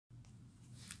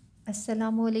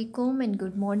Assalamu alaikum and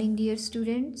good morning, dear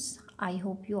students. I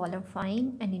hope you all are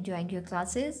fine and enjoying your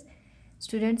classes.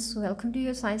 Students, welcome to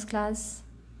your science class,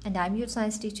 and I'm your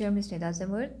science teacher, Ms. Nida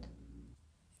Zamurad.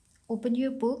 Open your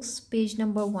books, page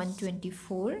number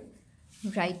 124.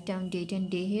 Write down date and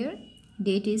day here.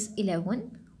 Date is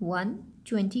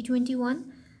 11/1/2021.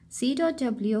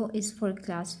 C.W is for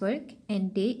classwork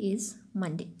and day is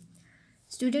Monday.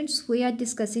 Students, we are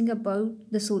discussing about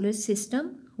the solar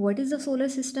system. What is the solar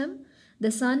system?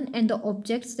 The sun and the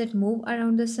objects that move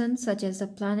around the sun, such as the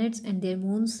planets and their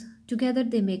moons, together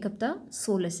they make up the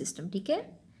solar system. ठीक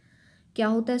है? क्या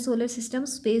होता है solar system?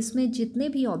 Space में जितने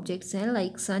भी objects हैं,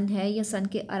 like सन है या सन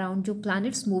के अराउंड जो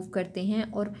प्लैनेट्स मूव करते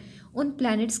हैं, और उन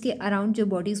प्लैनेट्स के अराउंड जो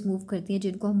बॉडीज़ मूव करती हैं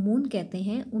जिनको हम मून कहते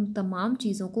हैं, उन तमाम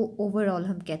चीज़ों को ओवरऑल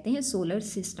हम कहते हैं सोलर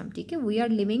सिस्टम. ठीक है? We are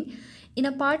living in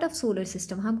a part of solar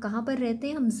system. हम कहाँ पर रहते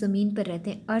हैं? हम ज़मीन पर रहते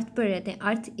हैं, अर्थ पर रहते हैं.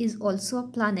 Earth is also a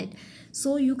planet,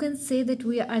 so you can say that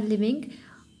we are living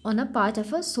on a part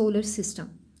of a solar system.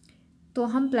 तो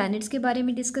हम प्लैनेट्स के बारे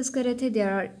में डिस्कस कर रहे थे. There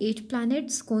are 8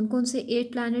 planets. कौन कौन से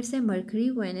 8 प्लैनेट्स हैं? Mercury,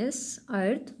 Venus,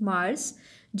 earth, Mars,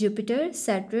 Jupiter,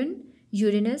 Saturn,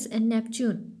 Uranus and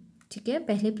Neptune. ठीक है?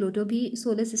 पहले प्लूटो भी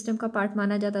सोलर सिस्टम का पार्ट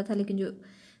माना जाता था, लेकिन जो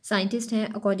साइंटिस्ट हैं,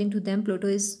 according to them Pluto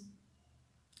is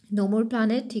no more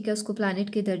planet. ठीक है? उसको प्लानट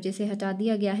के दर्जे से हटा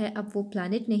दिया गया है, अब वो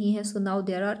प्लानट नहीं है. So now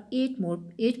there are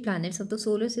 8 planets of the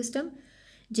solar system,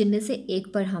 जिनमें से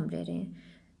एक पर हम रह रहे हैं.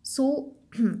 सो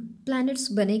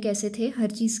प्लैनेट्स बने कैसे थे?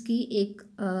 हर चीज़ की एक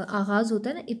आगाज़ होता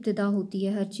है ना, इब्तिदा होती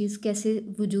है, हर चीज़ कैसे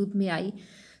वजूद में आई.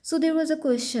 So there was a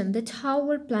question that how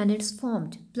were planets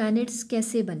formed. Planets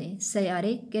कैसे बने,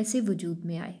 सयारे कैसे वजूद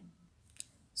में आए?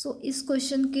 सो इस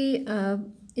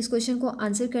क्वेश्चन को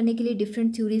आंसर करने के लिए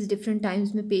डिफरेंट थ्योरीज डिफरेंट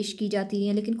टाइम्स में पेश की जाती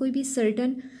हैं, लेकिन कोई भी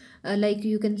certain like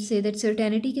you can say that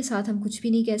certainty के साथ हम कुछ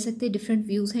भी नहीं कह सकते. डिफरेंट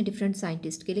व्यूज़ हैं डिफरेंट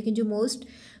साइंटिस्ट के, लेकिन जो मोस्ट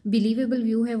बिलीवेबल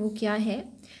व्यू है वो क्या है?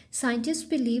 Scientist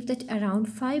believe that around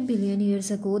 5 billion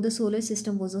years ago the solar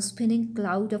system was a spinning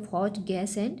cloud of hot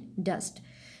gas and dust.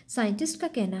 Scientist का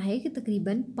कहना है कि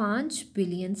तकरीबन 5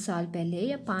 बिलियन साल पहले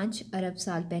या 5 अरब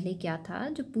साल पहले क्या था,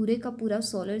 जो पूरे का पूरा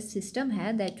सोलर सिस्टम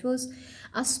है that was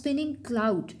a spinning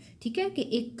cloud. ठीक है? कि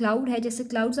एक क्लाउड है, जैसे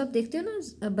क्लाउड्स आप देखते हो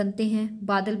ना, बनते हैं,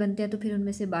 बादल बनते हैं तो फिर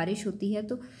उनमें से बारिश होती है.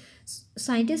 तो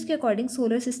साइंटिस्ट के अकॉर्डिंग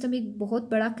सोलर सिस्टम एक बहुत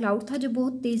बड़ा क्लाउड था जो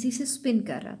बहुत तेज़ी से स्पिन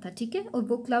कर रहा था. ठीक है? और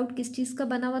वो क्लाउड किस चीज़ का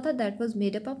बना हुआ था? That was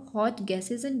made up of hot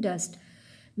gases and dust.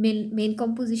 Main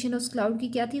composition उस क्लाउड की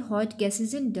क्या थी? Hot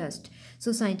gases and dust.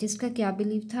 So scientist का क्या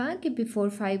बिलीव था कि before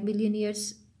 5 billion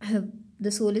years the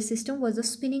solar system was a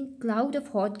spinning cloud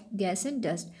of hot gas and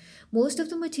dust. Most of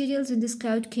the materials in this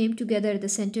cloud came together at the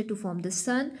centre to form the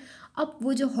सन. अब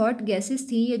वो जो hot gases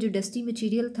थी या जो dusty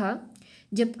material था,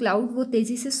 जब cloud वो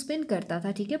तेज़ी से स्पिन करता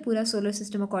था, ठीक है, पूरा solar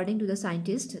system according to the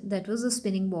scientist that was a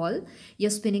spinning ball या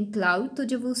स्पिनिंग क्लाउड. तो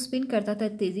जब वो स्पिन करता था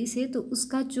तेज़ी से, तो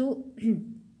उसका जो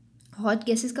हॉट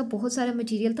गैसेस का बहुत सारा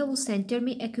मटेरियल था वो सेंटर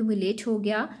में एक्यूमुलेट हो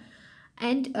गया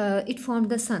एंड इट फॉर्म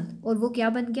द सन. और वो क्या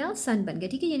बन गया? सन बन गया.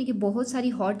 ठीक है? यानी कि बहुत सारी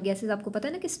हॉट गैसेस, आपको पता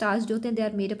है ना कि स्टार्स जो होते हैं they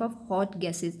are made up of hot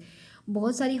gases.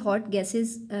 बहुत सारी हॉट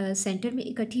गैसेस सेंटर में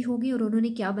इकट्ठी हो गई और उन्होंने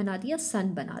क्या बना दिया?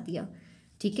 सन बना दिया.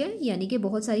 ठीक है? यानी कि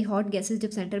बहुत सारी हॉट गैसेस जब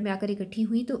सेंटर में आकर इकट्ठी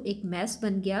हुई तो एक मैस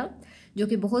बन गया जो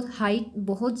कि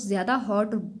बहुत ज़्यादा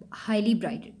हॉट और हाईली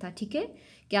ब्राइट था. ठीक है?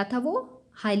 क्या था वो?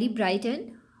 Highly bright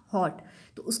and hot.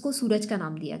 तो उसको सूरज का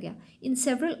नाम दिया गया. In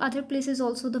several other places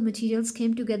also the materials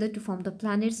came together to form the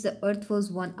planets. The earth was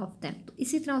one of them. तो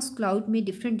इसी तरह उस क्लाउड में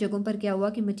डिफरेंट जगहों पर क्या हुआ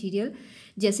कि मटीरियल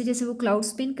जैसे जैसे वो क्लाउड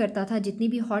स्पिन करता था, जितनी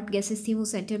भी हॉट गैसेस थी वो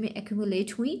सेंटर में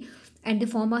एक्यूमुलेट हुई and they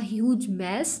form a huge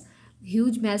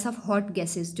mass of hot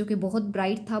gases, जो कि बहुत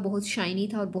ब्राइट था, बहुत शाइनी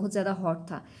था और बहुत ज़्यादा हॉट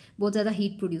था, बहुत ज़्यादा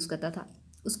हीट प्रोड्यूस करता था.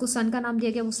 उसको सन का नाम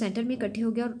दिया गया. वो सेंटर में इकट्ठे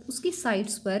हो गया और उसकी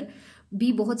साइड्स पर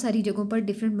भी बहुत सारी जगहों पर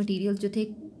डिफरेंट मटेरियल जो थे,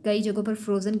 कई जगहों पर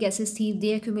फ्रोजन गैसेस थी,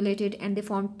 दे accumulated and they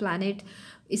form planet.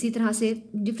 इसी तरह से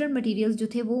डिफरेंट मटेरियल्स जो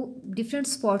थे वो डिफरेंट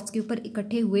स्पॉट्स के ऊपर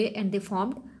इकट्ठे हुए and they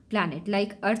formed planet.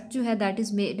 Like earth जो है that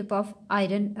is made up of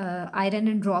iron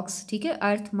and rocks. ठीक है?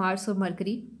 अर्थ, मार्स और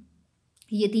मरकरी,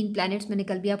 ये 3 प्लैनेट्स मैंने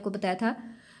कल भी आपको बताया था,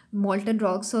 मॉल्टन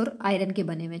रॉक्स और आयरन के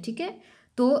बने हुए. ठीक है?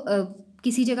 तो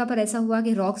किसी जगह पर ऐसा हुआ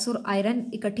कि रॉक्स और आयरन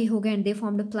इकट्ठे हो गए and they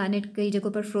formed a planet. कई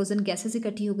जगहों पर फ्रोजन गैसेस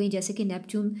इकट्ठी हो गई, जैसे कि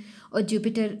नेपच्यून और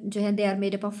जुपिटर जो है they are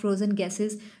made up of frozen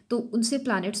gases. तो उनसे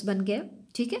प्लैनेट्स बन गए.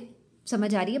 ठीक है?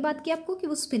 समझ आ रही है बात की आपको कि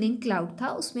वो स्पिनिंग क्लाउड था,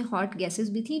 उसमें हॉट गैसेस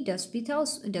भी थी, डस्ट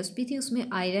भी थी, उसमें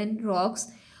आयरन, रॉक्स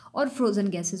और फ्रोज़न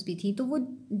गैसेस भी थी. तो वो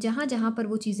जहाँ जहाँ पर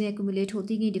वो चीज़ें एक्यूमुलेट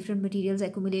होती गई, डिफरेंट मटेरियल्स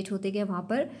एक्यूमुलेट होते गए, वहाँ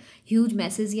पर ह्यूज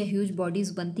मैसेज या ह्यूज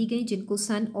बॉडीज़ बनती गई, जिनको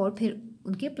सन और फिर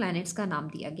उनके प्लैनेट्स का नाम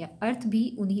दिया गया. अर्थ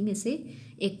भी उन्हीं में से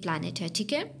एक प्लैनेट है.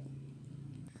 ठीक है?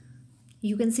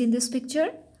 You can see in this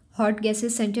picture hot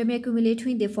gases centre में एक्यूमुलेट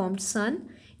हुई, दे फॉर्म्ड सन।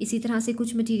 इसी तरह से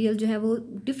कुछ मटेरियल जो है वो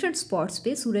डिफरेंट स्पॉट्स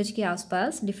पे सूरज के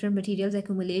आसपास डिफरेंट मटेरियल्स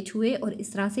एक्यूमुलेट हुए और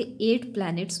इस तरह से 8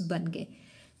 प्लैनेट्स बन गए,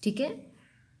 ठीक है,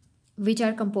 which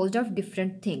are composed of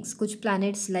different things. कुछ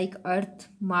planets like earth,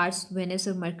 Mars, Venus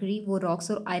और मरकरी वो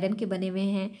रॉक्स और आयरन के बने हुए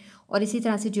हैं, और इसी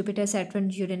तरह से जुपिटर, सैटर्न,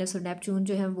 यूरेनस और नेपच्यून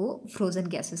जो हैं वो फ्रोजन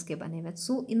गैसेस के बने हुए हैं।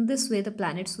 सो in this way the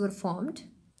planets were formed.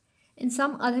 In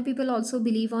some other people also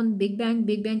believe on big bang.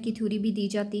 Big bang की थ्योरी भी दी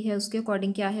जाती है, उसके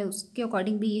अकॉर्डिंग क्या है, उसके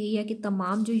अकॉर्डिंग भी यही है कि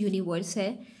तमाम जो यूनिवर्स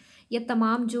है या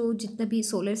तमाम जो जितना भी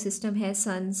सोलर सिस्टम है,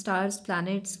 सन, स्टार्स,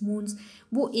 प्लैनेट्स, मून्स,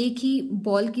 वो एक ही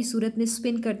बॉल की सूरत में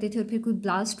स्पिन करते थे और फिर कोई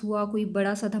ब्लास्ट हुआ, कोई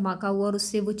बड़ा सा धमाका हुआ और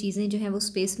उससे वो चीज़ें जो हैं वो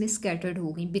स्पेस में स्कैटर्ड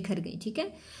हो गई, बिखर गई, ठीक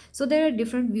है। So there are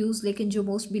different views, लेकिन जो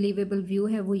मोस्ट बिलीवेबल व्यू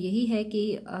है वो यही है कि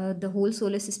the whole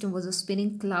solar system was a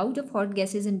spinning cloud of hot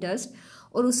gases and dust,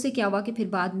 और उससे क्या हुआ कि फिर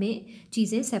बाद में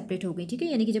चीज़ें सेपरेट हो गई, ठीक है।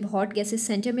 यानी कि जब हॉट गैसेस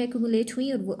सेंटर में एक्यूमुलेट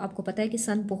हुई, और वो आपको पता है कि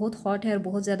सन बहुत हॉट है और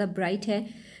बहुत ज़्यादा ब्राइट है,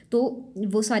 तो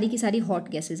वो सारी की सारी हॉट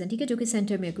गैसेस हैं, ठीक है, जो कि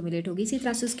सेंटर में एक्यूमुलेट होगी। इसी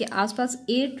तरह से उसके आसपास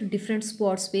 8 डिफरेंट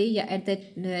स्पॉट्स पे, या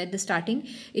at the starting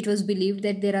it was believed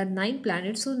that there are 9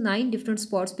 planets, so 9 different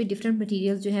spots पे डिफरेंट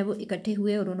मटेरियल्स जो है वो इकट्ठे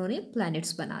हुए और उन्होंने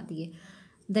प्लैनेट्स बना दिए।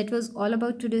 That was all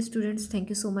about today students. Thank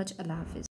you so much. अल्लाह हाफिज़।